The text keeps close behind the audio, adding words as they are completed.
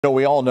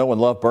We all know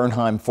and love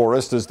Bernheim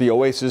Forest as the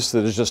oasis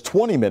that is just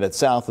 20 minutes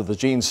south of the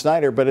Gene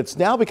Snyder, but it's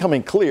now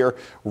becoming clear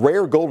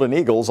rare golden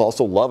eagles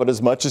also love it as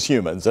much as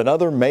humans.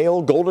 Another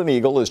male golden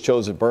eagle has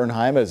chosen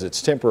Bernheim as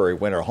its temporary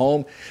winter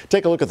home.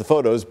 Take a look at the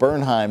photos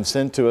Bernheim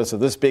sent to us of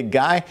this big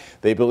guy.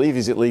 They believe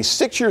he's at least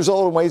 6 years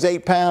old and weighs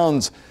 8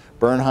 pounds.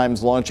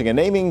 Bernheim's launching a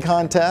naming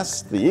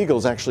contest. The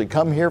eagles actually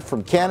come here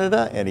from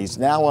Canada, and he's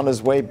now on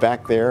his way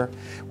back there.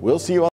 We'll see you on